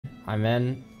I'm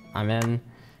in.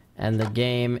 And the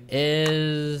game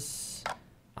is...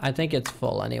 I think it's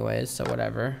full anyways, so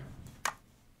whatever.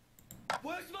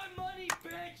 Where's my money,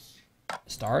 bitch?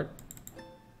 Start.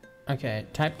 Okay,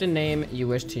 type the name you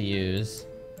wish to use.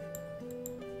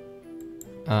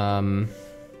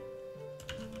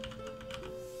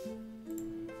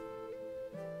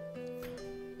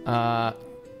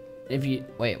 If you...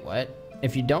 Wait, what?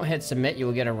 If you don't hit submit, you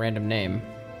will get a random name.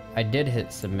 I did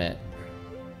hit submit.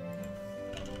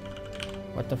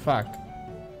 What the fuck?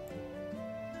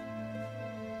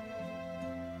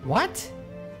 What?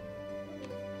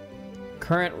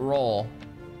 Current role.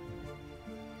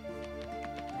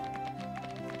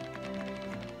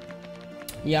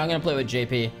 Yeah, I'm gonna play with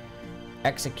JP.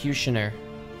 Executioner.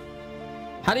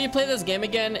 How do you play this game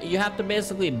again? You have to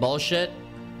basically bullshit.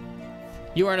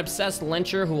 You are an obsessed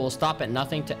lyncher who will stop at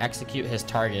nothing to execute his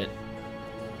target.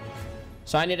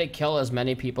 So I need to kill as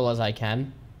many people as I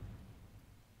can.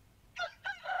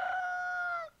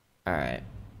 Alright.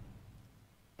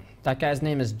 That guy's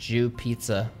name is Jew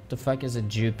Pizza. The fuck is a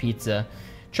Jew Pizza?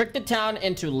 Trick the town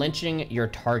into lynching your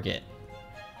target.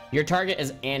 Your target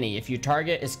is Annie. If your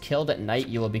target is killed at night,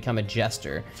 you will become a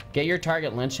jester. Get your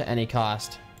target lynched at any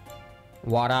cost.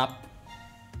 What up?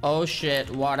 Oh shit,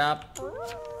 what up?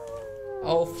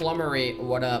 Oh, Flummery,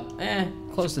 what up?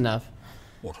 Close enough.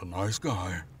 What a nice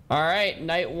guy. Alright,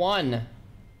 night 1.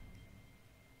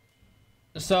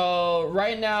 So,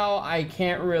 right now, I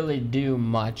can't really do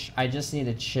much. I just need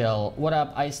to chill. What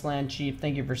up, Iceland Chief?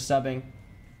 Thank you for subbing.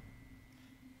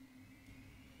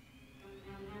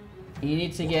 You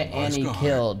need to get Annie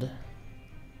killed.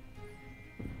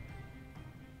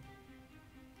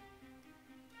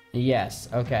 Yes,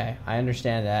 okay. I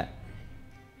understand that.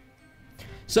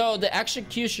 So, the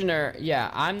executioner,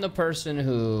 yeah, I'm the person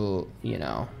who, you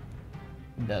know,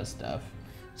 does stuff.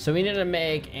 So, we need to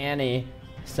make Annie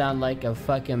sound like a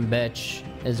fucking bitch,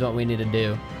 is what we need to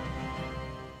do.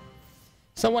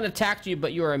 Someone attacked you,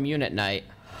 but you are immune at night.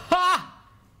 Ha!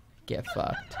 Get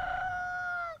fucked.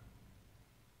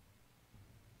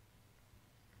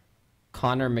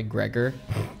 Conor McGregor.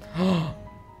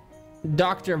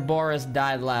 Dr. Boris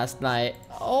died last night.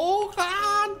 Oh,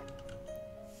 God!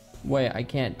 Wait, I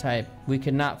can't type. We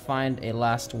could not find a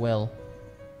last will.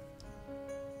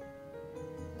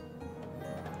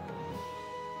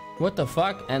 What the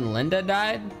fuck? And Linda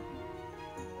died?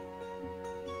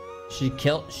 She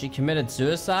committed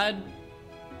suicide?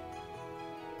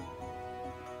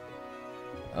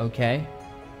 Okay.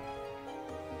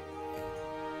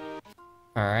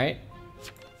 Alright.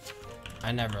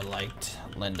 I never liked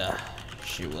Linda.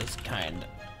 She was kind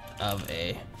of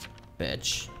a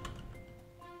bitch.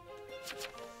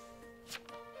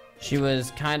 She was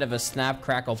kind of a snap,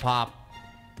 crackle, pop.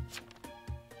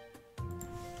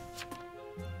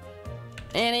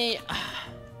 Annie,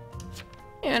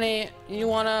 you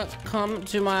wanna come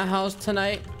to my house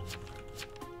tonight?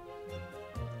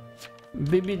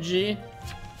 BBG?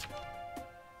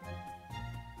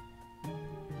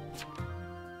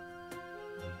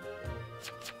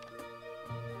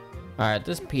 Alright,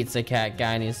 this pizza cat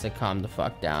guy needs to calm the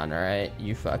fuck down, alright?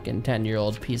 You fucking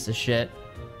 10-year-old piece of shit.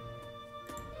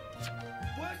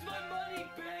 Where's my money,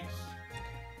 bitch?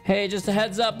 Hey, just a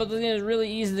heads up, but this game is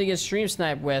really easy to get stream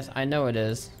sniped with. I know it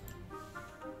is.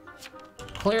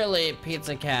 Clearly,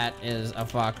 Pizza Cat is a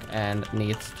fuck and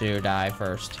needs to die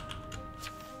first.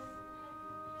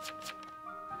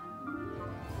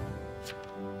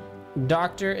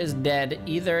 Doctor is dead,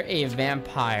 either a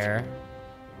vampire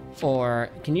or...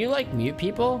 Can you, like, mute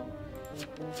people?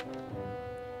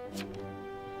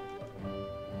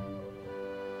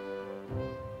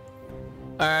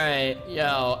 Alright,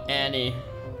 yo, Annie.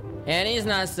 Annie's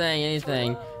not saying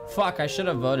anything. Fuck, I should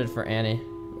have voted for Annie.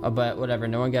 But whatever,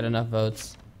 no one got enough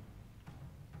votes.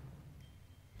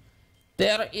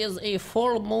 There is a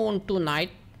full moon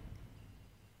tonight.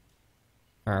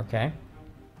 Okay.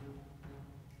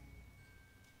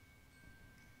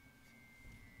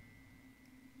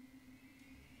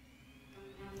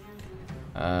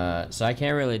 So I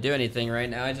can't really do anything right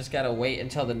now. I just gotta wait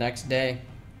until the next day.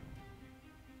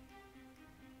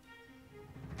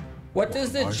 What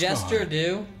does the jester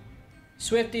do?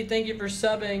 Swifty, thank you for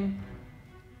subbing.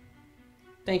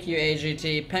 Thank you,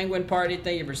 AGT. Penguin Party,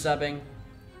 thank you for subbing.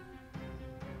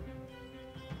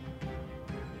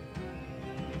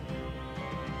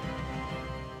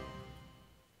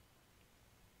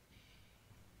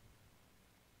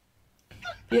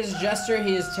 He is Jester,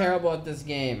 he is terrible at this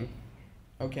game.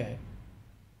 Okay.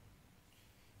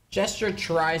 Jester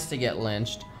tries to get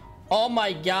lynched. Oh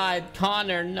my god,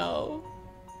 Connor, no.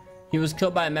 He was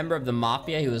killed by a member of the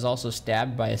Mafia. He was also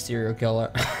stabbed by a serial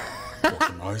killer.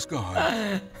 What a nice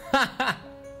guy.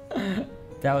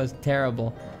 That was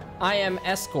terrible. I am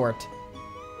escort.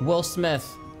 Will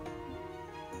Smith.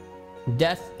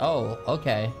 Death. Oh,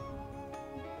 okay.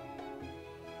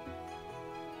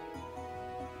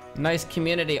 Nice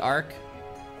community arc.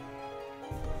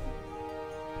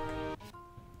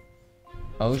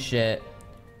 Oh shit.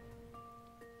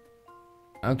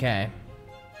 Okay.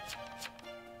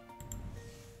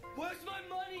 Where's my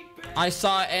money, bitch? I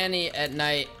saw Annie at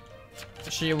night.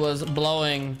 She was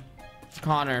blowing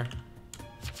Connor.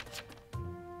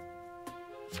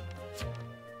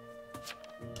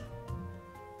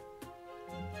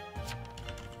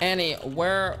 Annie,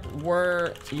 where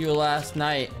were you last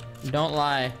night? Don't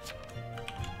lie.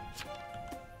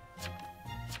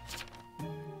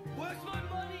 Where's my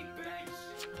money,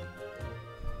 bitch?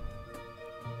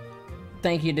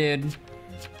 Thank you, dude.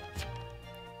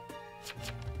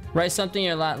 Write something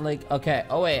you're not like. Okay.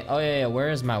 Oh wait. Oh yeah.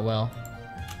 Where is my will?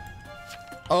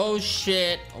 Oh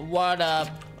shit. What up?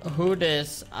 Who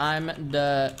dis? I'm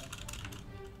the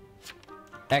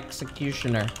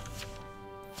executioner.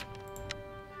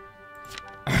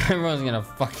 Everyone's gonna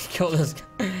fucking kill this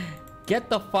guy. Get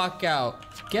the fuck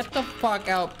out. Get the fuck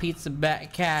out, pizza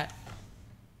bat cat.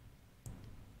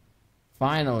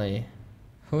 Finally.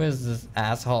 Who is this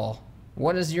asshole?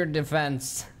 What is your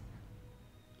defense?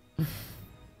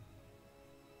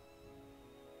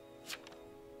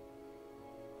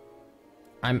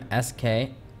 I'm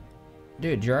SK.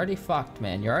 Dude, you're already fucked,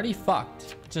 man. You're already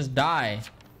fucked. Just die.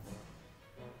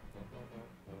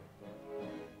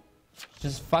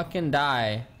 Just fucking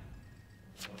die.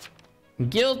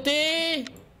 Guilty!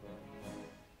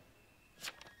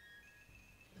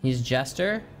 He's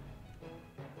Jester?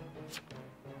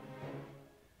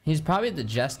 He's probably the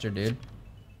Jester, dude.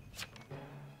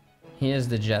 He is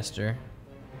the Jester.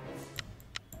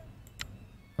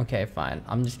 Okay, fine.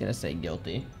 I'm just gonna say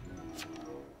guilty.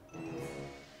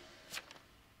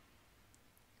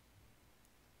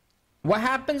 What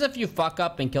happens if you fuck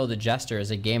up and kill the Jester?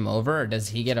 Is it game over, or does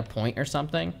he get a point or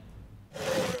something?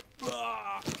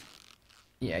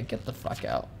 Yeah, get the fuck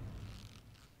out.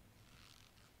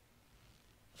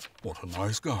 What a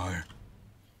nice guy.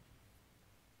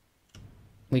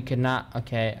 We could not.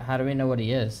 Okay, how do we know what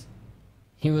he is?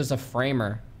 He was a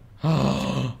framer.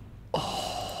 Oh,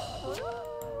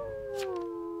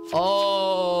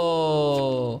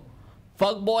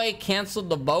 fuckboy canceled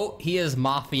the vote. He is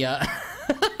mafia.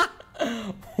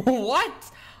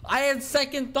 What? I had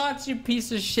second thoughts, you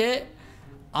piece of shit.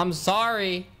 I'm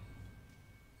sorry.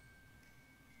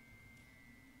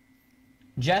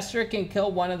 Jester can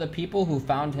kill one of the people who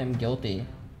found him guilty.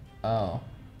 Oh.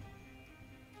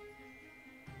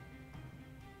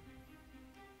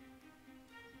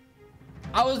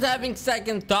 I was having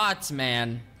second thoughts,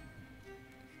 man.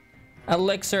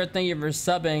 Elixir, thank you for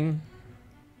subbing.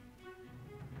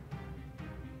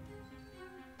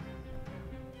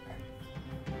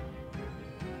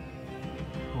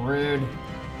 Rude.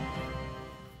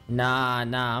 Nah,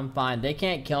 I'm fine. They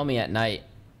can't kill me at night.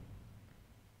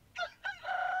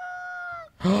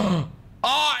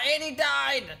 Oh, Annie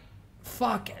died!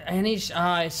 Fuck, Annie.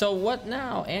 So what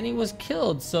now? Annie was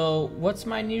killed, so what's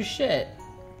my new shit?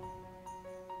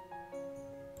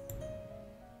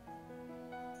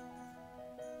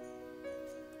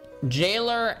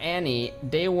 Jailer Annie,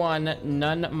 day 1,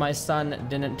 none my son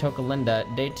didn't took Linda,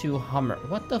 day 2 Hummer.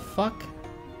 What the fuck?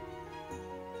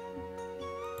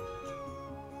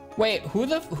 Wait, who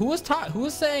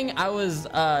was saying I was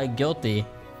guilty?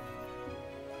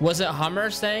 Was it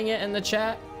Hummer saying it in the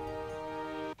chat?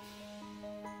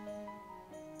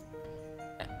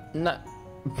 No.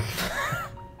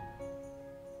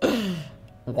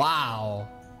 Wow.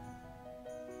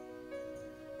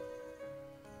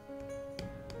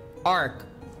 Arc.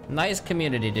 Nice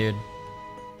community, dude.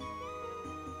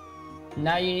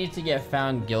 Now you need to get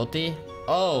found guilty?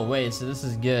 Oh, wait, so this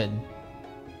is good.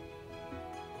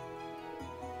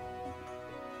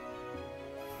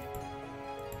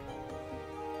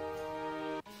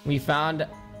 We found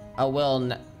a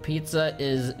will. Pizza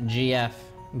is GF.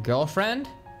 Girlfriend?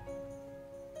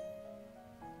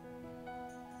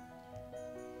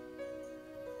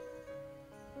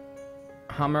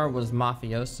 Hummer was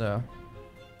mafioso.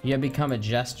 You have become a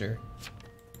jester.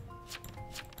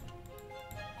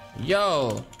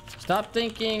 Yo, stop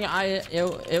thinking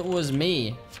it was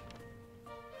me.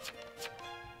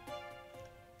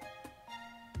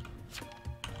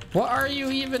 What are you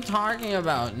even talking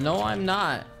about? No, I'm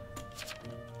not.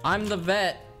 I'm the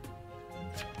vet.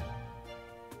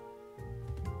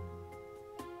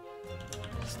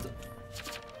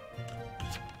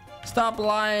 Stop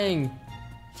lying.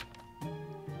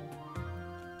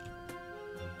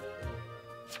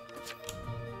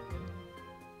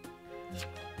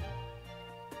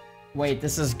 Wait,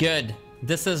 this is good.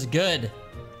 This is good.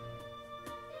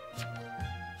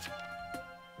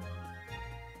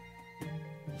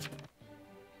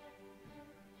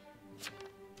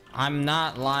 I'm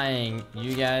not lying.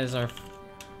 You guys are...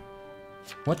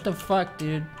 What the fuck,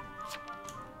 dude?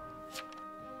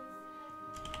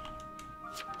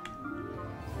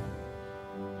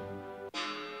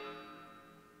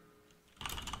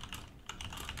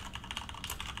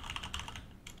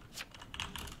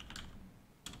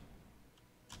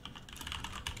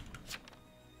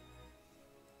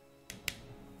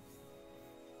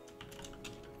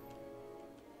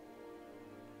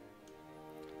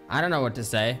 I don't know what to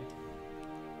say.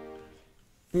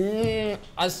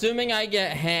 Assuming I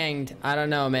get hanged, I don't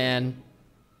know, man.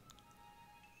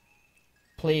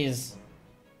 Please.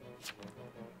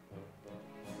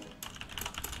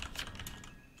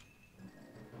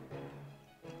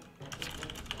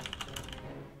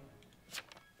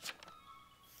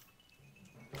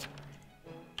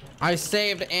 I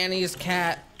saved Annie's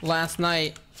cat last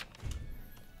night.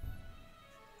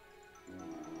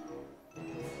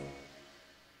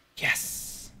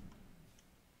 Yes.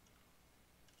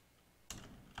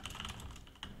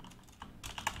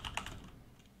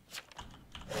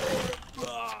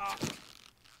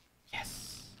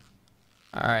 Yes.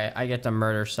 All right, I get to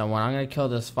murder someone. I'm gonna kill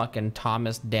this fucking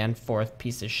Thomas Danforth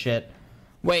piece of shit.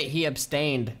 Wait, he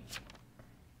abstained.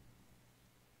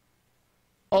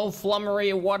 Oh,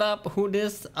 Flummery, what up? Who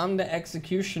dis? I'm the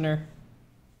executioner.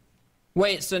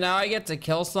 Wait, so now I get to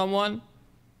kill someone?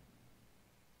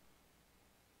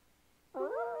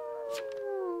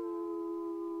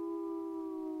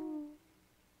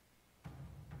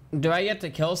 Do I get to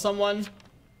kill someone?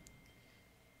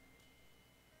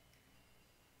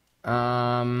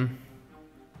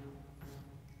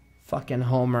 Fucking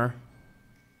Homer.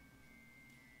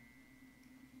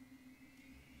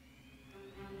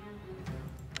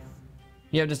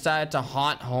 You have decided to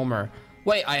haunt Homer.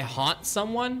 Wait, I haunt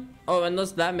someone? Oh,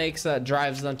 unless that makes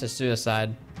drives them to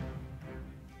suicide.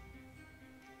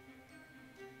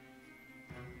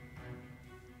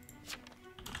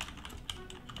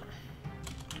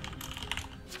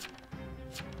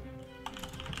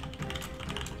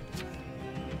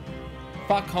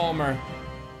 Fuck Homer.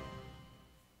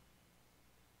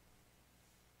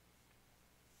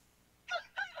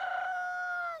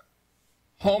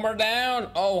 Homer down!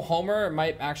 Oh, Homer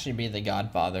might actually be the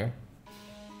Godfather.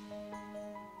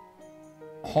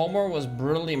 Homer was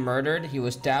brutally murdered. He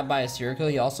was stabbed by a serial killer.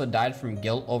 He also died from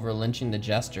guilt over lynching the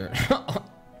jester.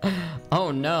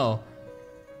 Oh no.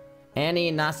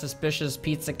 Annie, not suspicious.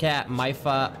 Pizza Cat,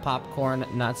 Mifa, Popcorn,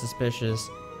 not suspicious.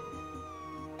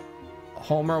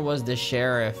 Homer was the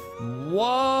sheriff.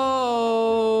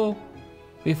 Whoa!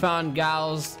 We found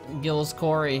Gills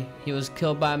Corey. He was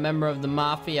killed by a member of the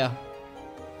mafia.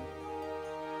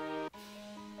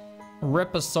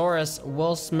 Riposaurus,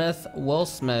 Will Smith, Will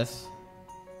Smith.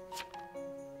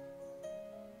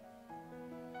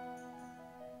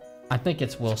 I think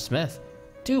it's Will Smith.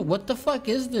 Dude, what the fuck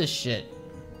is this shit?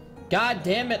 God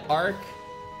damn it, Ark.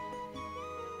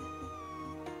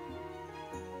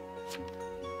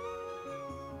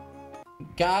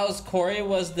 Giles Corey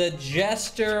was the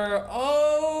jester.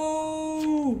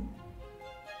 Oh!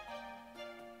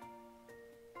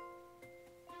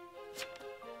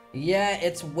 Yeah,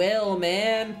 it's Will,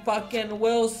 man. Fucking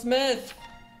Will Smith.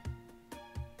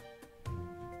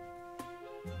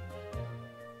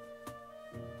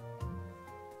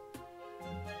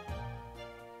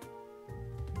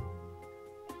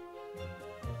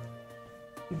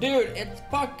 Dude, it's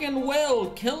fucking Will.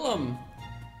 Kill him.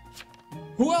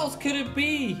 Who else could it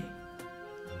be?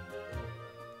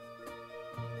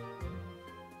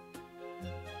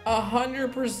 A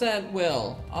 100%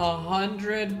 Will.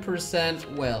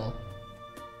 100% Will.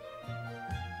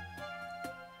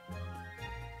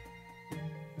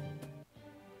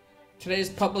 Today's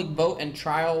public vote and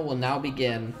trial will now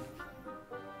begin.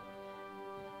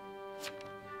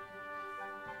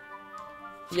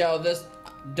 Yo, this...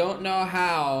 Don't know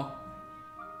how.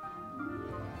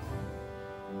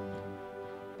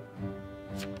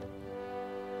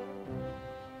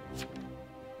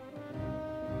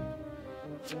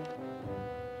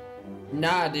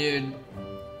 Nah, dude.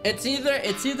 It's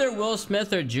either Will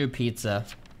Smith or Jew Pizza.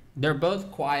 They're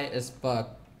both quiet as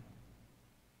fuck.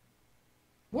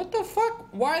 What the fuck?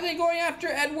 Why are they going after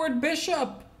Edward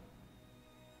Bishop?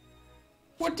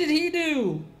 What did he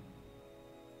do?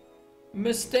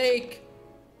 Mistake.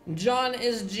 John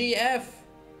is GF.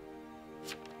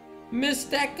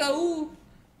 Mistake-o.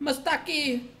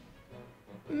 Mistaki.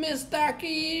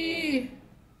 Mistaki.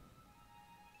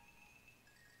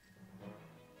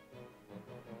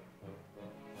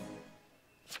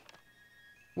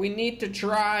 We need to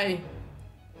try.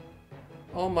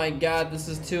 Oh my god, this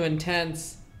is too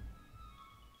intense.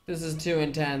 This is too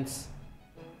intense.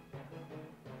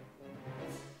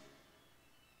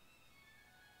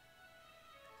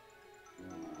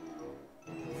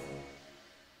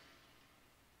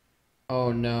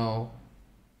 Oh no.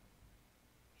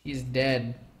 He's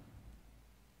dead.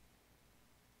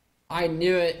 I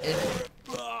knew it.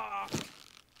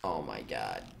 Oh my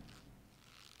god.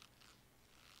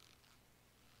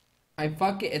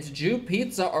 It's Jew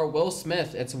Pizza or Will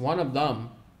Smith. It's one of them.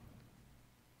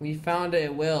 We found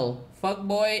it, Will.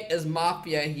 Fuckboy is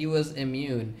mafia. He was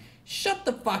immune. Shut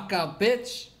the fuck up,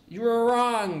 bitch. You were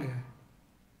wrong.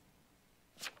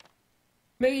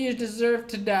 Maybe you deserve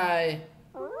to die.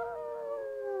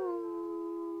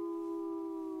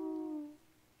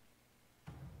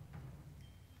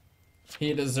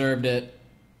 He deserved it.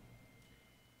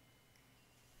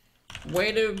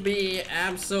 Way to be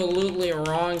absolutely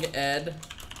wrong, Ed.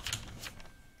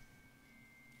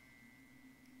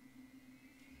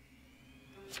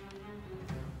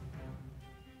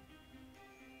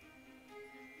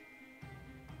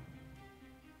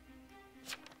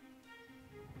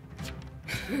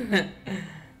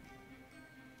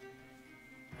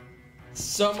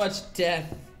 So much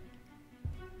death.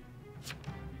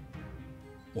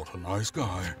 What a nice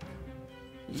guy.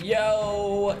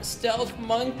 Yo, Stealth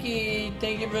Monkey,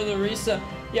 thank you for the resub.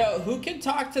 Yo, who can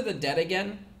talk to the dead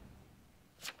again?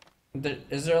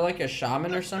 Is there like a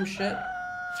shaman or some shit?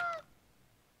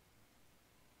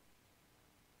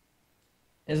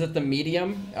 Is it the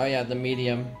medium? Oh yeah, the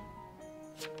medium.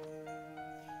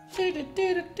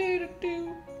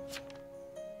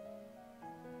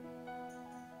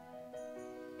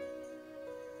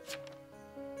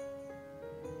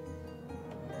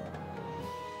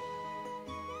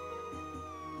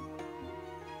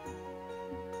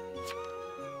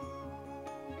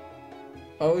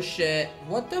 Oh shit.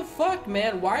 What the fuck,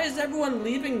 man? Why is everyone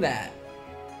leaving that?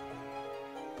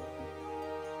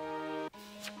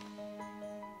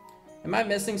 Am I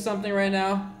missing something right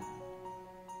now?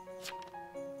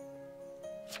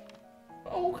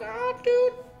 Oh god,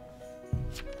 dude.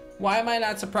 Why am I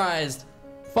not surprised?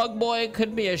 Fuckboy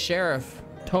could be a sheriff.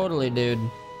 Totally, dude.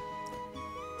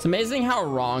 It's amazing how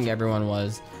wrong everyone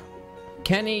was.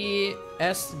 Kenny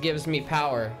S gives me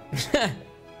power.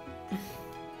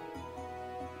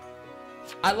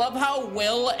 I love how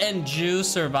Will and Jew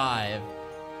survive.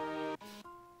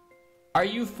 Are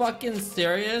you fucking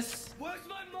serious? Where's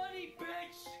my money,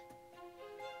 bitch?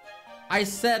 I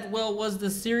said Will was the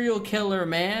serial killer,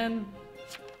 man.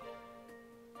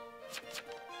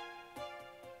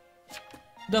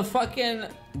 The fucking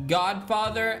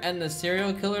Godfather and the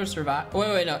serial killer survived.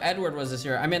 Wait, no, Edward was the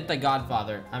serial. I meant the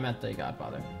Godfather.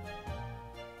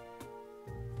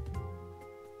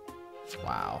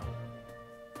 Wow.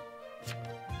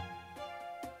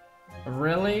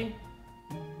 Really?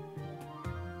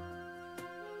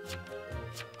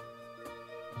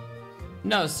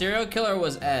 No, serial killer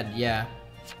was Ed, yeah.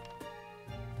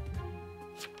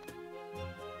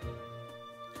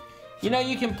 You know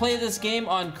you can play this game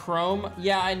on Chrome?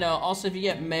 Yeah, I know. Also, if you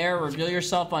get mayor, reveal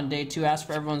yourself on day 2, ask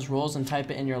for everyone's rules, and type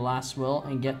it in your last will,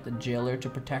 and get the jailer to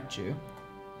protect you.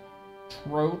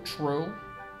 True.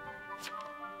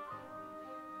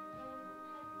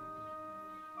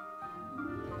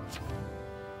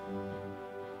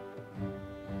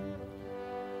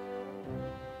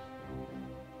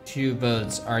 Two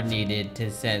votes are needed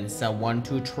to send someone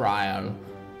to trial.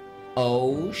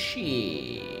 Oh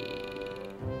shit.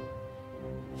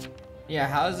 Yeah,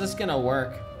 how is this gonna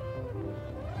work?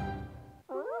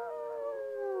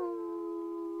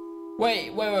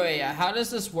 Wait, how does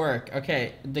this work?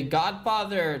 Okay, the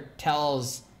Godfather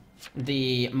tells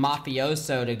the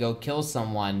mafioso to go kill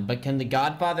someone, but can the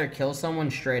Godfather kill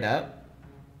someone straight up?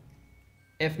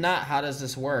 If not, how does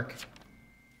this work?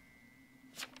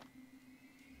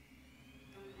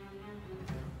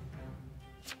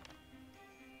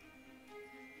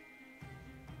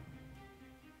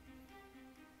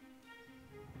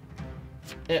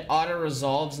 It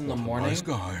auto-resolves in the morning. Nice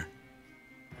guy.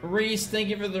 Reese, thank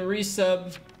you for the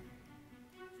resub.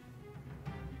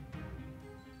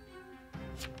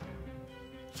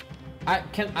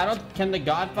 Can the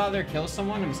Godfather kill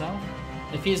someone himself?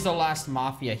 If he's the last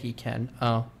mafia, he can.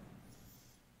 Oh.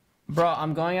 Bro,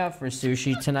 I'm going out for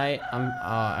sushi tonight.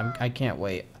 I can't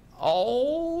wait.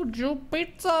 Oh, Jew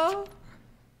Pizza.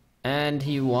 And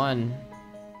he won.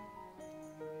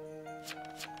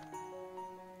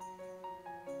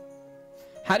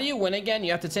 How do you win again?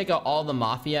 You have to take out all the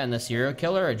mafia and the serial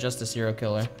killer, or just the serial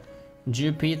killer?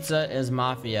 Jew Pizza is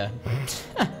mafia.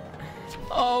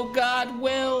 Oh god,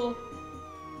 Will!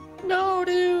 No,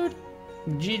 dude.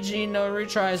 GG, no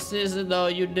retry season though.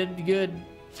 You did good.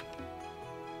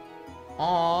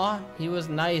 Aw, he was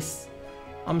nice.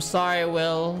 I'm sorry,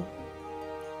 Will.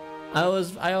 I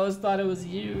always thought it was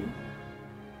you.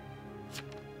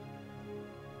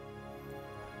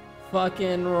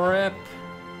 Fucking rip.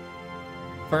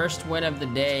 First win of the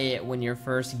day. Win your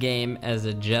first game as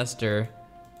a jester.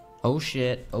 Oh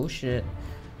shit, oh shit.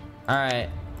 Alright,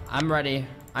 I'm ready.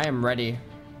 I am ready.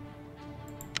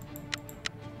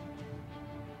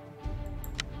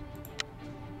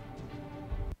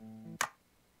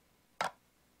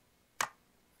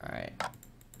 Alright.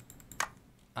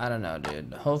 I don't know,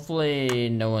 dude. Hopefully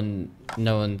no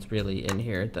one's really in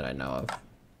here that I know of.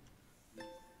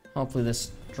 Hopefully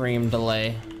this stream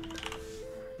delay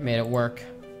made it work.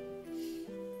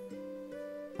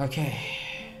 Okay.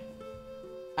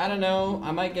 I don't know.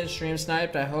 I might get stream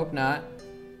sniped. I hope not.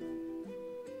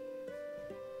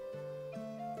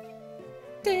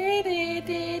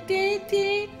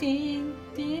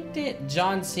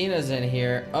 John Cena's in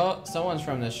here. Oh, someone's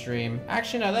from the stream.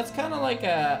 Actually, no, that's kind of like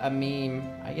a meme.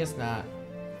 I guess not.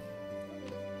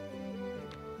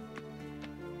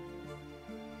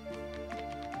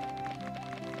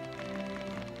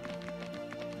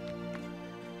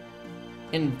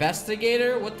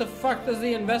 Investigator? What the fuck does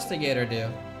the investigator do?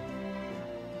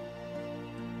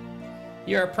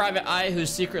 You're a private eye who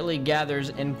secretly gathers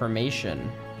information.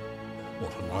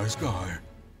 What a nice guy.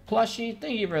 Plushie,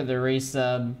 thank you for the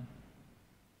resub.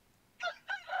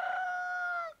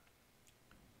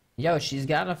 Yo, she's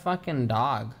got a fucking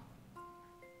dog.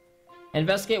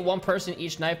 Investigate one person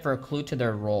each night for a clue to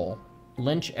their role.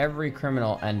 Lynch every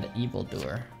criminal and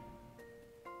evildoer.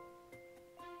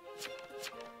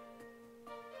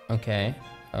 Okay,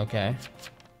 okay.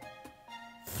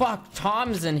 Fuck,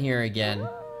 Tom's in here again.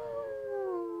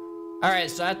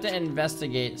 Alright, so I have to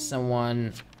investigate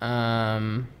someone.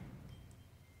 I'm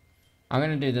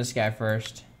gonna do this guy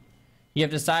first. You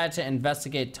have decided to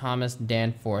investigate Thomas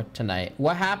Danforth tonight.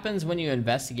 What happens when you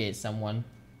investigate someone?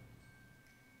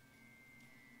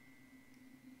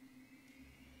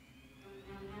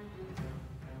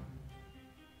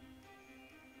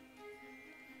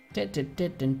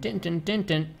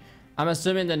 I'm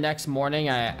assuming the next morning,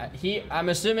 I'm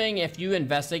assuming if you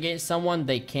investigate someone,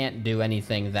 they can't do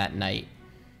anything that night.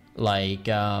 Like,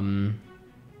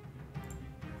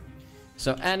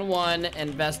 so N1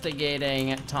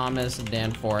 investigating Thomas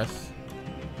Danforth.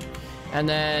 And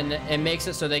then it makes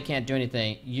it so they can't do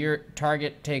anything. Your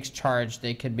target takes charge.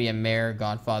 They could be a mayor,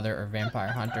 godfather, or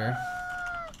vampire hunter.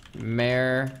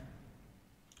 Mayor,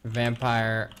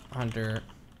 vampire hunter.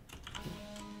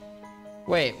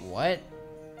 Wait, what?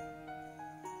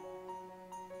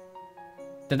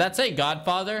 Did that say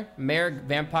Godfather? Mayor,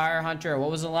 Vampire Hunter, or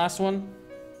what was the last one?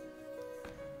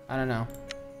 I don't know.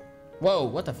 Whoa,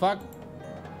 what the fuck?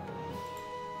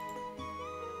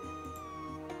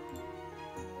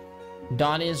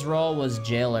 Donnie's role was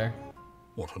jailer.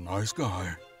 What a nice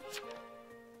guy.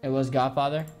 It was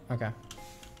Godfather? Okay.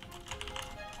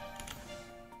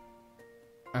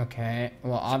 Okay,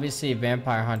 well obviously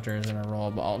Vampire Hunter is in a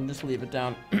role, but I'll just leave it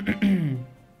down.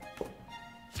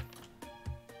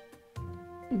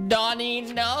 Donnie,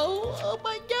 no! Oh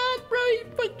my god, bro, you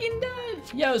fucking died!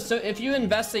 Yo, so if you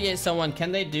investigate someone,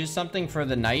 can they do something for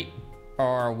the night?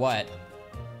 Or what?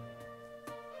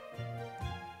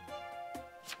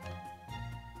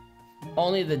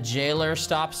 Only the jailer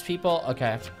stops people?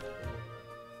 Okay.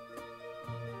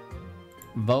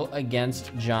 Vote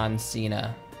against John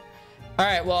Cena.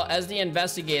 Alright, well, as the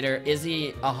investigator, is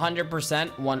he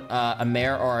 100% a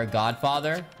mayor or a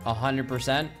godfather?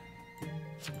 100%?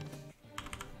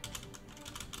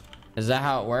 Is that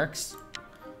how it works?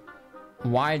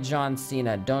 Why John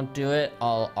Cena? Don't do it.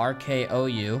 I'll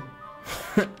RKO you.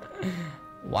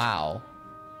 Wow.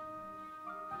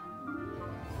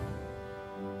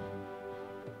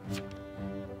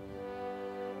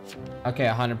 Okay,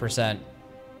 100%.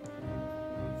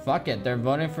 Fuck it, they're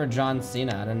voting for John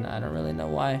Cena. I don't really know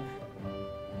why.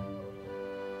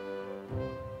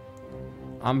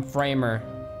 I'm Framer.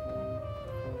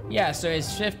 Yeah, so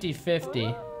it's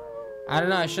 50-50. I don't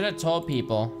know, I should have told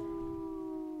people.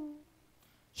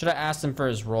 Should have asked him for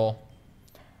his role.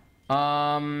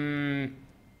 Alright,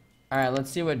 let's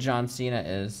see what John Cena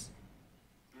is.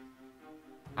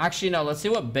 Actually, no, let's see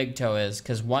what Big Toe is,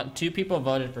 because two people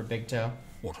voted for Big Toe.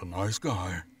 What a nice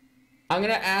guy. I'm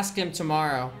gonna ask him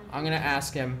tomorrow. I'm gonna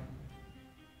ask him.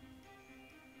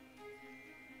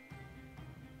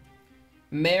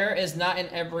 Mayor is not in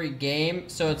every game,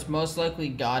 so it's most likely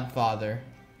Godfather.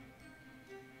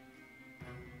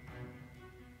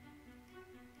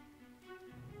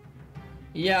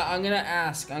 Yeah, I'm gonna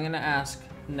ask.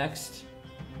 Next.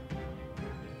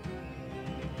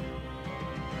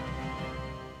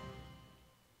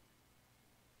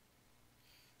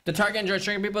 The target enjoys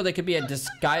tricking people. They could be a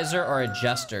disguiser or a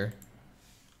jester.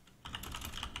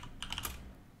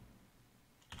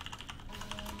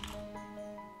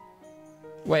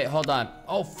 Wait, hold on.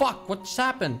 Oh, fuck. What just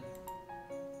happened?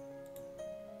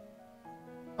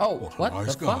 Oh, what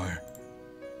Nice the guy. fuck?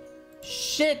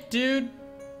 Shit, dude.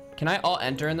 Can I all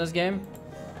enter in this game?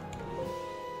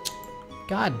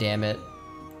 God damn it.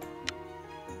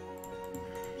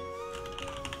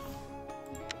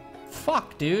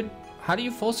 Fuck, dude. How do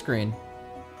you full screen?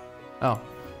 Oh.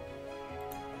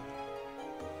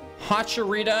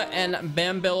 Hacharita and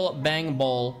Bambil Bang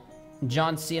Bowl.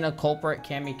 John Cena culprit,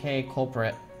 Cammy K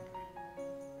culprit.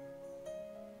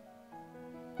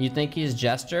 You think he's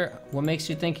Jester? What makes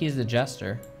you think he's the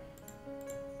Jester?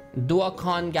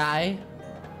 Duacon guy.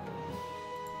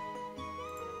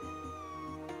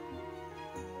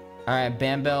 Alright,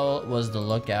 Bambil was the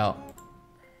lookout.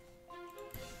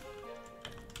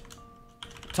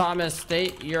 Thomas,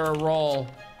 state your role.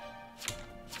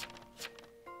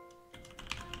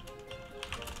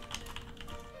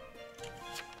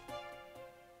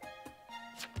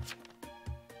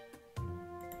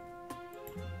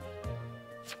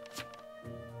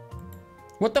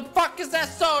 What the fuck is that?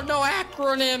 So no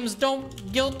acronyms.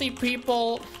 Don't guilty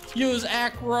people use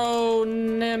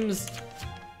acronyms.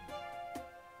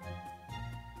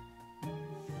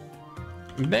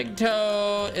 Big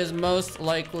Toe is most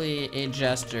likely a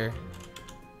jester.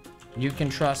 You can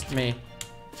trust me.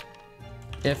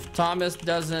 If Thomas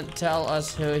doesn't tell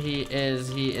us who he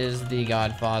is the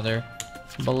Godfather.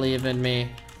 Believe in me.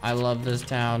 I love this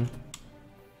town.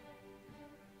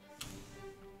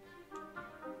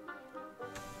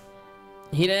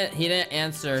 He didn't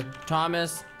answer.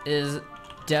 Thomas is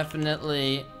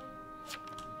definitely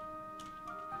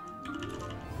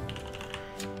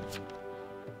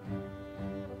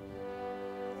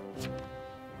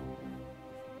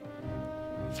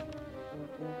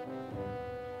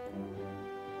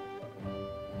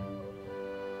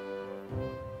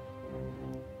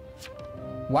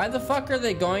Why the fuck are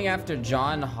they going after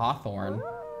John Hawthorne?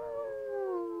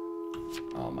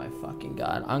 Oh my fucking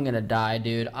god. I'm gonna die,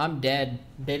 dude. I'm dead.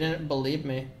 They didn't believe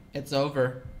me. It's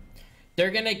over.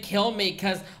 They're gonna kill me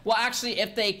because, well, actually,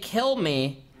 if they kill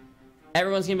me,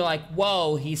 everyone's gonna be like,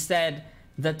 whoa, he said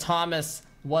that Thomas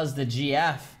was the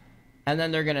GF. And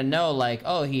then they're gonna know, like,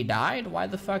 oh, he died? Why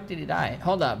the fuck did he die?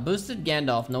 Hold up. Boosted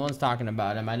Gandalf. No one's talking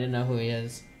about him. I didn't know who he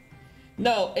is.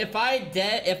 No, if I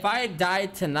die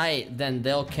tonight, then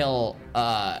they'll kill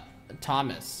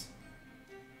Thomas.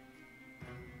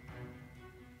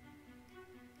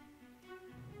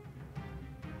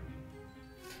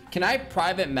 Can I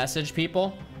private message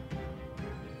people?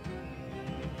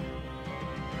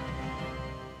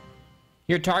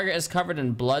 Your target is covered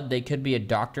in blood. They could be a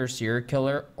doctor, serial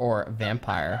killer, or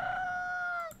vampire.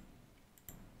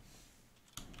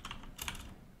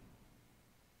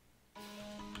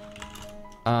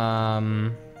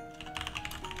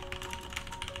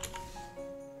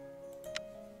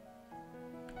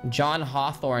 John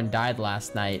Hawthorne died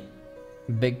last night.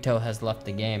 Big Toe has left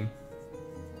the game.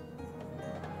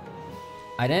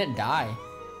 I didn't die.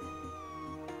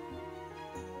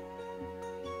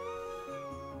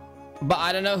 But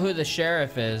I don't know who the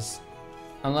sheriff is.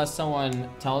 Unless someone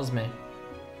tells me.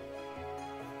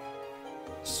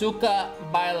 Suka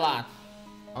Bailat.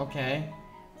 Okay.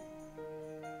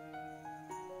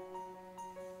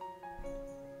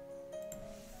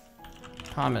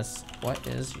 Thomas, what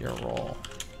is your role?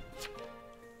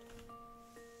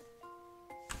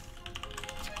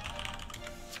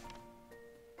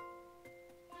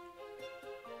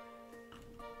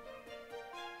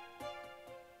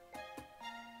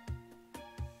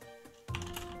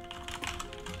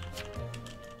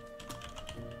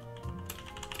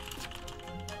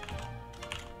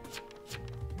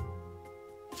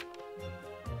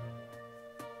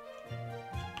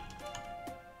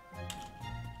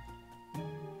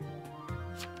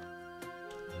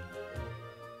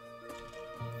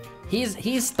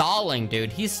 He's stalling,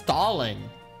 dude. He's stalling.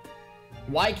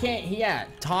 Why can't he? Yeah,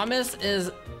 Thomas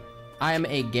is... I am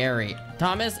a Gary.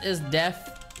 Thomas is def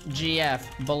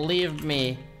GF. Believe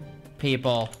me,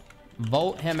 people.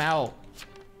 Vote him out.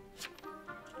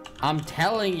 I'm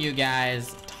telling you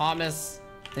guys, Thomas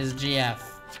is GF.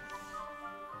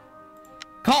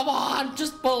 Come on,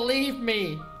 just believe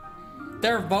me.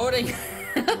 They're voting.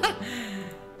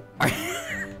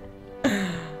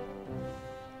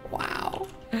 Wow.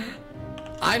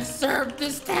 I've served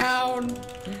this town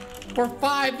for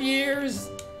 5 years.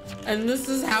 And this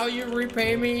is how you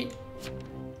repay me?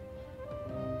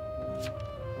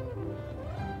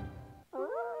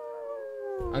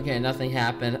 Okay, nothing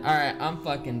happened. Alright, I'm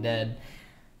fucking dead.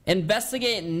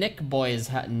 Investigate Nick Boy's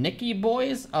Nicky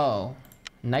Boys? Oh.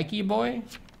 Nike Boy?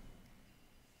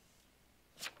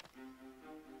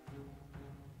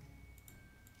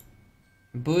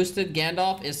 Boosted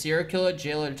Gandalf is serial killer,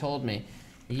 jailer told me.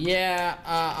 Yeah,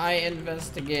 I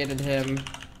investigated him.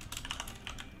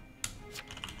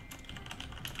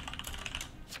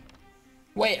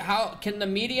 Wait, how can the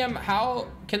medium, oh,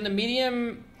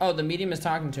 the medium is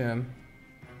talking to him.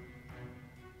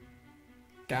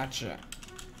 Gotcha.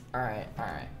 Alright,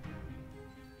 alright.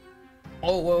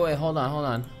 Oh, wait, hold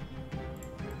on.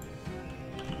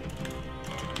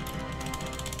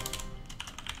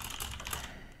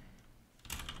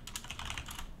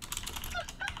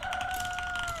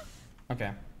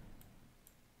 Okay.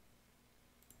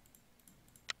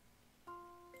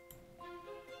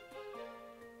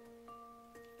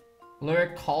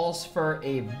 Lirik calls for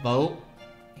a vote.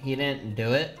 He didn't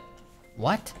do it.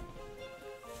 What?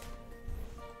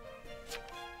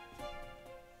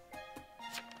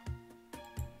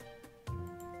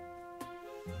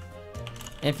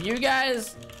 If you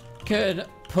guys could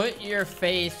put your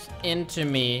faith into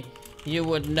me, you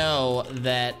would know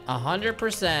that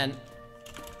 100%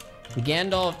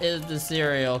 Gandalf is the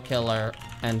serial killer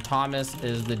and Thomas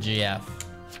is the GF.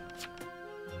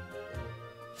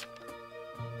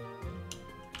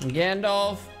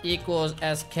 Gandalf equals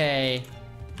SK,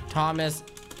 Thomas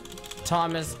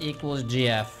equals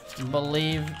GF.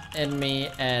 Believe in me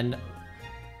and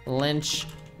lynch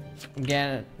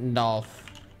Gandalf.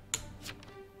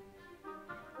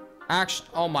 Actually,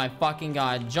 oh my fucking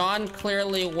god. John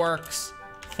clearly works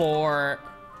for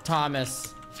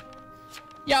Thomas.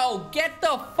 Yo, get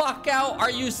the fuck out.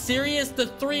 Are you serious? The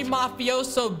 3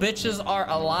 mafioso bitches are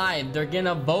alive. They're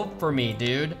gonna vote for me,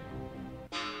 dude.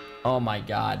 Oh my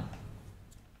god.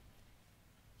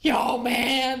 Yo,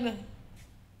 man.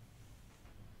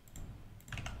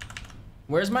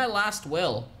 Where's my last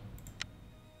will?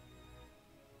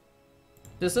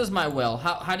 This is my will.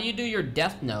 How do you do your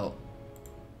death note?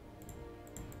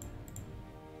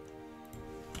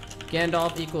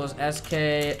 Gandalf equals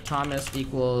SK, Thomas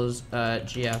equals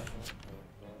GF.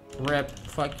 Rip,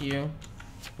 fuck you.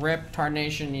 Rip,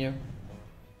 tarnation you.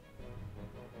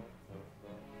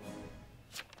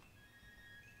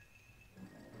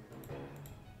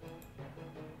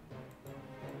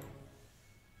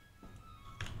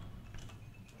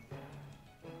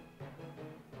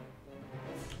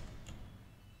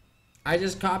 I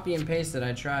just copy and pasted,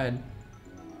 I tried.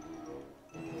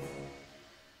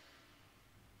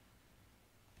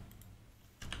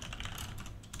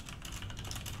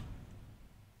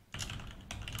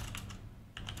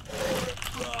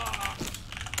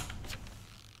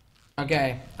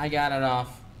 Okay, I got it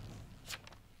off.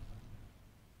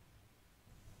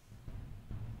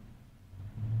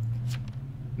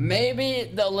 Maybe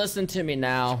they'll listen to me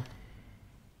now.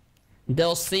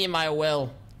 They'll see my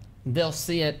will. They'll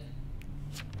see it.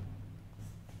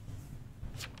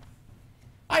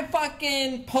 I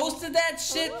fucking posted that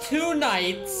shit 2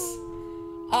 nights.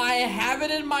 I have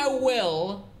it in my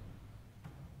will.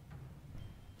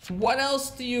 What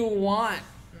else do you want?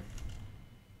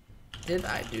 Did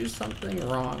I do something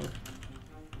wrong?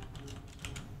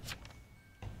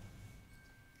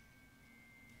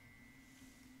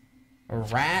 A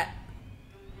rat?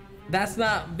 That's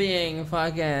not being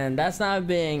fucking, that's not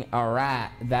being a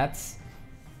rat. That's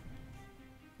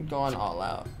going all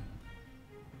out.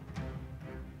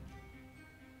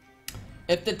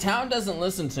 If the town doesn't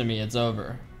listen to me, it's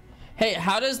over. Hey,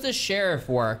 how does the sheriff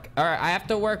work? All right, I have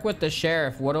to work with the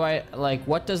sheriff. What do I, like,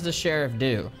 what does the sheriff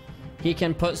do? He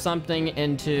can put something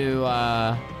into,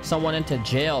 someone into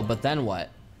jail, but then what?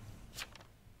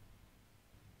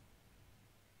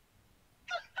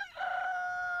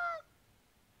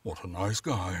 What a nice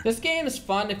guy. This game is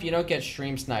fun if you don't get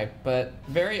stream sniped, but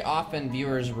very often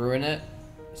viewers ruin it.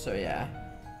 So yeah.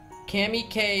 Cammy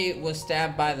K was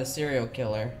stabbed by the serial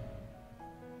killer.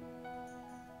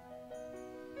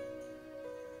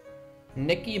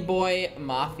 Nicky Boy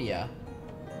Mafia.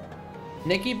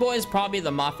 Nicky Boy is probably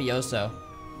the mafioso.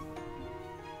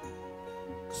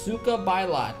 Suka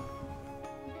Bailat.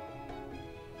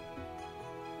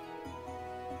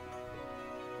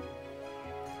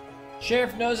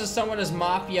 Sheriff knows that someone is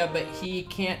mafia, but he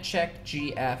can't check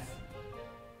GF.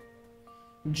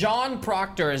 John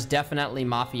Proctor is definitely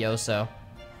mafioso.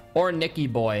 Or Nicky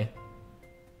Boy.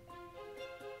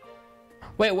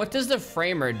 Wait, what does the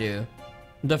framer do?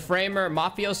 The framer,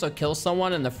 mafioso kills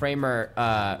someone and the framer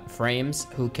frames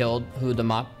who the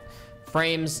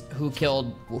frames who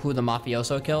the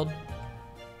mafioso killed.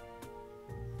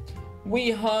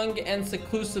 We hung and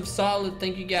seclusive solid.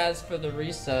 Thank you guys for the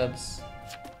resubs.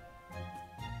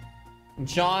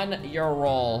 John, your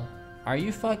roll. Are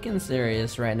you fucking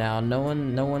serious right now? No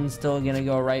one's still gonna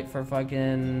go right for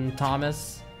fucking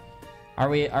Thomas? Are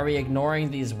we ignoring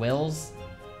these wills?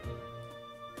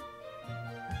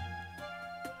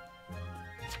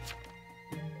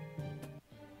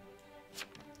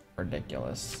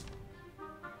 Ridiculous.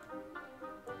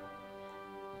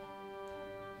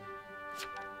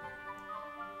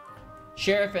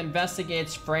 Sheriff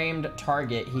investigates framed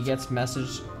target. He gets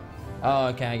message. Oh,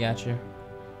 okay, I got you.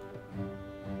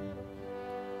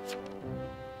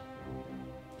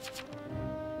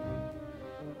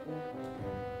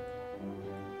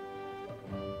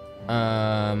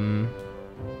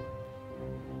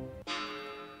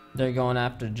 They're going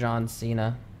after John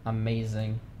Cena.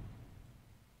 Amazing.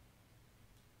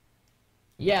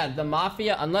 Yeah, the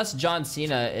Mafia, unless John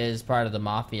Cena is part of the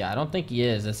Mafia. I don't think he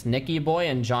is. It's Nicky Boy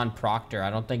and John Proctor.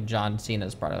 I don't think John Cena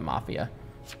is part of the Mafia.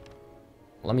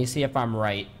 Let me see if I'm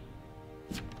right.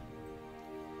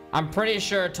 I'm pretty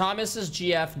sure Thomas is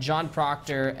GF, John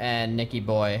Proctor, and Nicky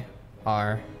Boy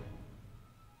are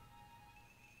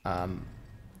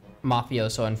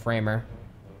Mafioso and Framer.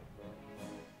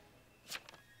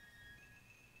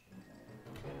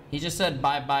 He just said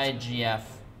bye-bye GF.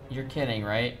 You're kidding,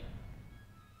 right?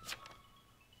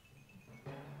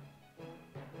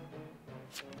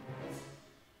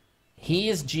 He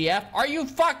is GF? Are you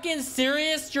fucking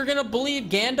serious? You're gonna believe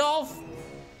Gandalf?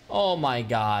 Oh my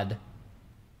god.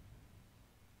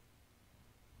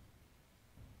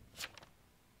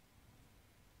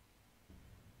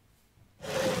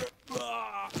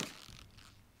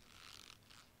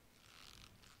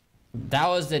 That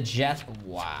was the jet.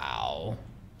 Wow.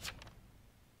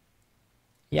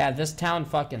 Yeah, this town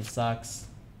fucking sucks.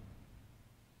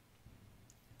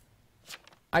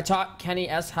 I taught Kenny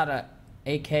S how to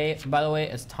AK. By the way,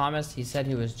 it's Thomas. He said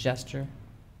he was Jester.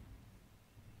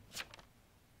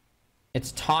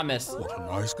 It's Thomas. What a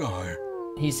nice guy.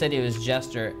 He said he was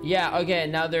Jester. Yeah, okay,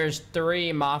 now there's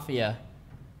 3 Mafia.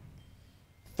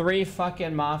 3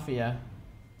 fucking Mafia.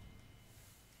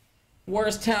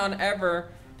 Worst town ever.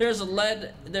 There's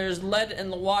lead in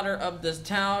the water of this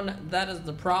town. That is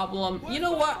the problem. You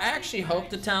know what? I actually hope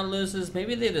the town loses.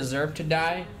 Maybe they deserve to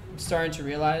die. I'm starting to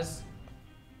realize.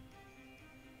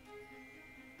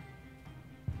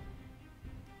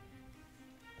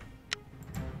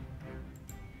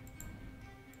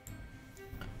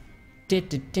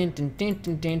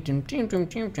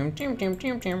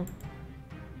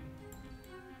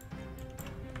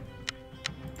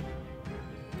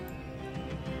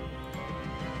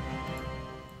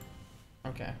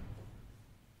 Okay.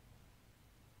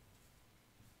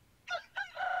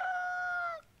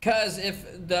 Cause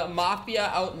if the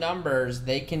Mafia outnumbers,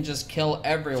 they can just kill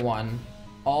everyone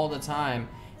all the time.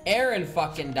 Aaron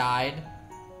fucking died.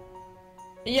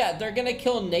 Yeah, they're gonna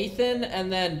kill Nathan,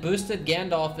 and then boosted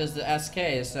Gandalf is the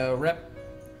SK, so rip.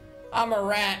 I'm a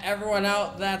rat, everyone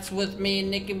out that's with me,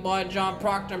 Nicky Boy, John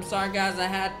Proctor. I'm sorry guys, I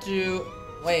had to...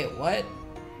 Wait, what?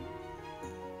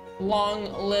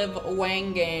 Long live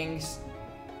Wang Gangs.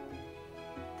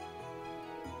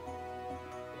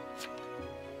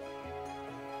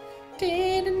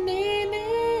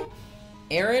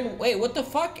 Aaron, wait, what the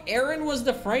fuck? Aaron was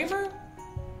the framer?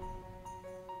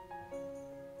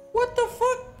 What the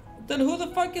fuck? Then who the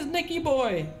fuck is Nicky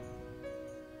Boy?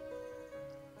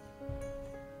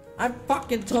 I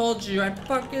fucking told you. I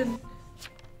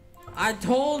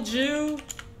told you.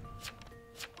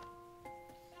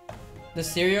 The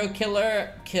serial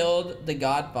killer killed the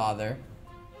Godfather.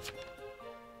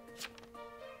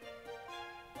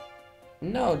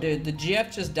 No, dude, the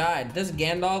GF just died. This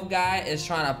Gandalf guy is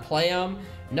trying to play him.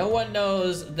 No one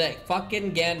knows that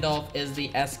fucking Gandalf is the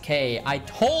SK. I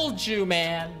told you,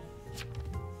 man.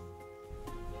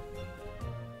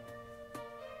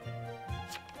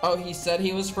 Oh, he said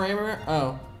he was Framer?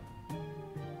 Oh.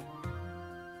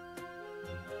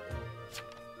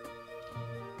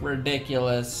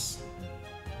 Ridiculous.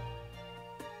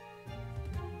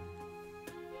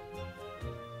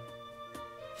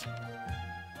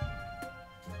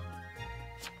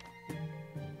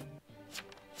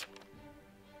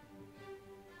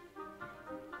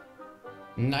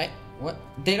 What?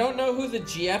 They don't know who the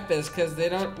GF is because they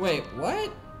don't... Wait,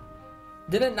 what?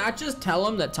 Did it not just tell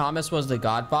him that Thomas was the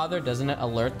Godfather? Doesn't it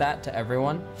alert that to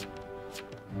everyone?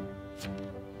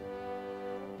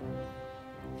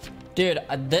 Dude,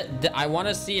 I want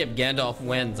to see if Gandalf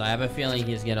wins. I have a feeling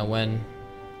he's gonna win.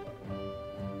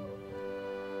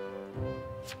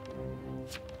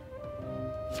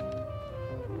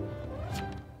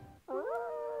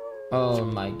 Oh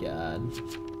my god.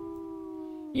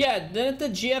 Yeah, didn't the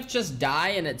GF just die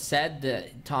and it said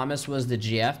that Thomas was the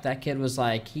GF? That kid was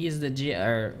like, he's the GF,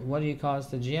 or what do you call us,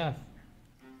 the GF?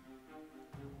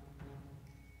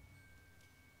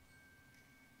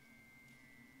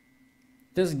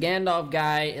 This Gandalf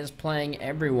guy is playing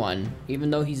everyone,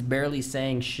 even though he's barely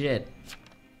saying shit.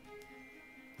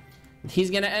 He's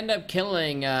gonna end up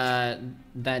killing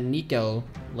that Nico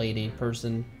lady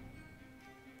person.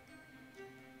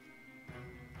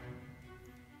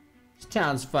 This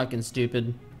town's fucking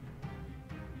stupid.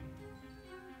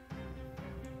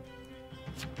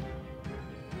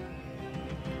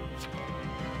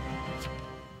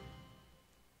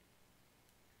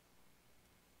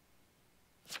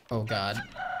 Oh god.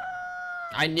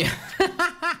 I knew.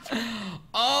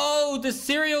 Oh, the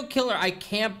serial killer. I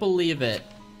can't believe it.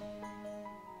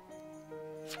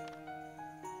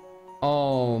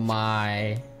 Oh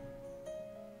my.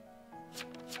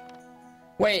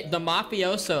 Wait, the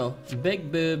mafioso.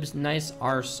 Big boobs, nice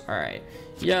arse. Alright.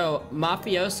 Yo,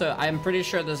 mafioso. I'm pretty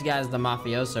sure this guy's the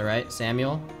mafioso, right?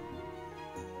 Samuel?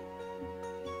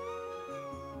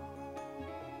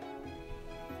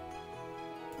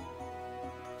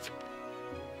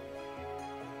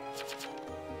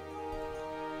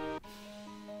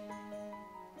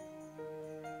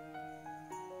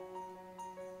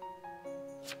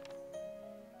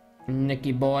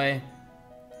 Nicky boy.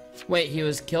 Wait, he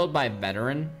was killed by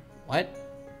veteran? What?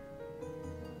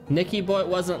 Nicky boy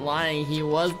wasn't lying, he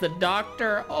was the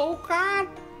doctor. Oh god.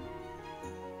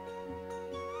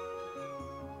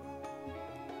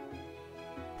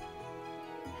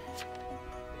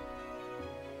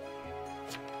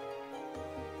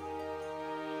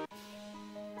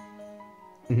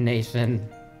 Nathan.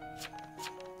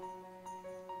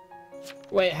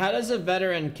 Wait, how does a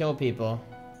veteran kill people?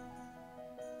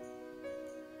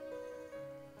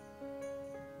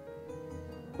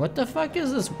 What the fuck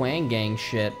is this Wang Gang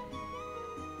shit?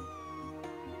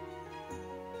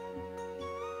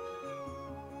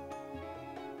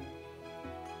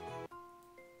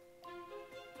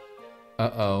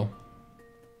 Uh-oh.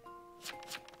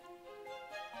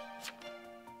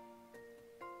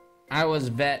 I was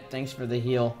vet, thanks for the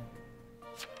heal.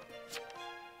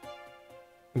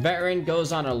 Veteran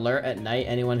goes on alert at night,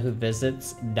 anyone who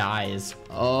visits dies.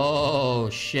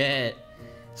 Oh, shit.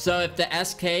 So if the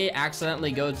SK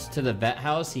accidentally goes to the vet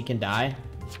house, he can die?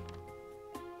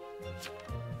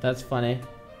 That's funny.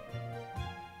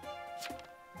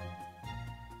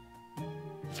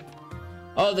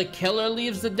 Oh, the killer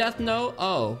leaves the death note?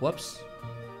 Oh, whoops.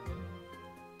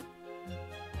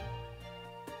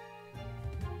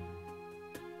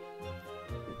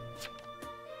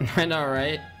 I know,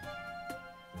 right?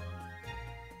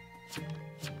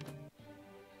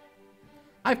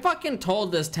 I fucking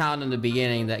told this town in the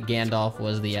beginning that Gandalf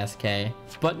was the SK,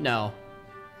 but no.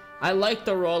 I like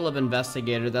the role of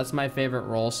investigator. That's my favorite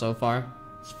role so far.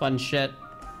 It's fun shit.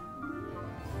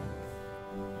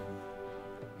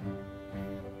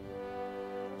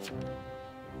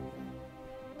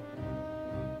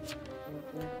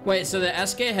 Wait, so the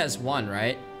SK has one,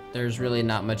 right? There's really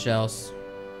not much else.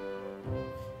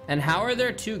 And how are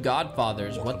there two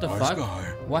Godfathers? What the fuck?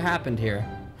 What happened here?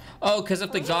 Oh, because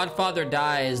if the Godfather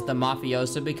dies, the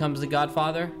mafioso becomes the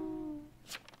Godfather?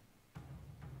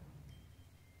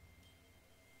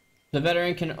 The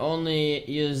veteran can only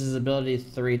use his ability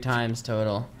 3 times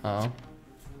total. Oh.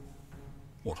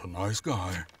 What a nice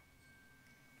guy.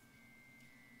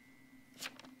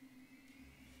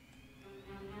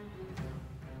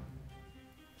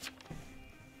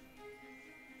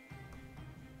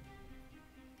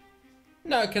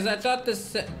 No, because I thought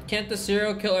this... Can't the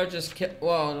serial killer just kill...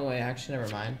 Whoa, no way. Actually,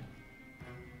 never mind.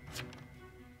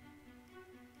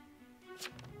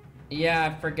 Yeah,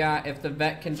 I forgot. If the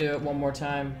vet can do it one more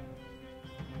time.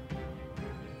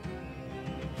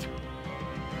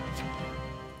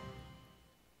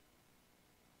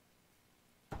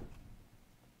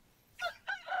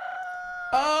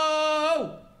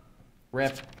 Oh!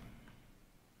 Rip.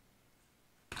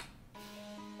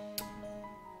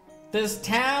 This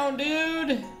town,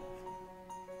 dude!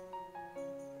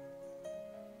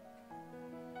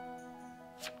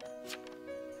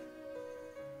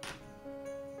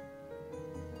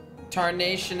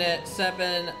 Tarnation at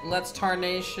 7. Let's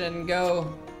Tarnation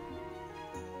go.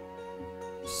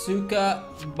 Suka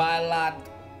Balat.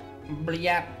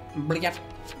 Bliap. Bliap.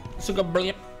 Suka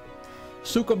Bliap.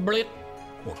 Suka Bliap.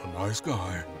 What a nice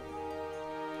guy.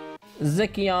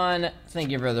 Zikion, thank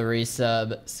you for the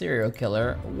resub. Serial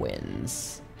killer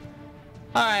wins.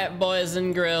 Alright, boys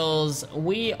and grills.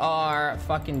 We are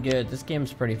fucking good. This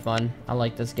game's pretty fun. I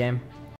like this game.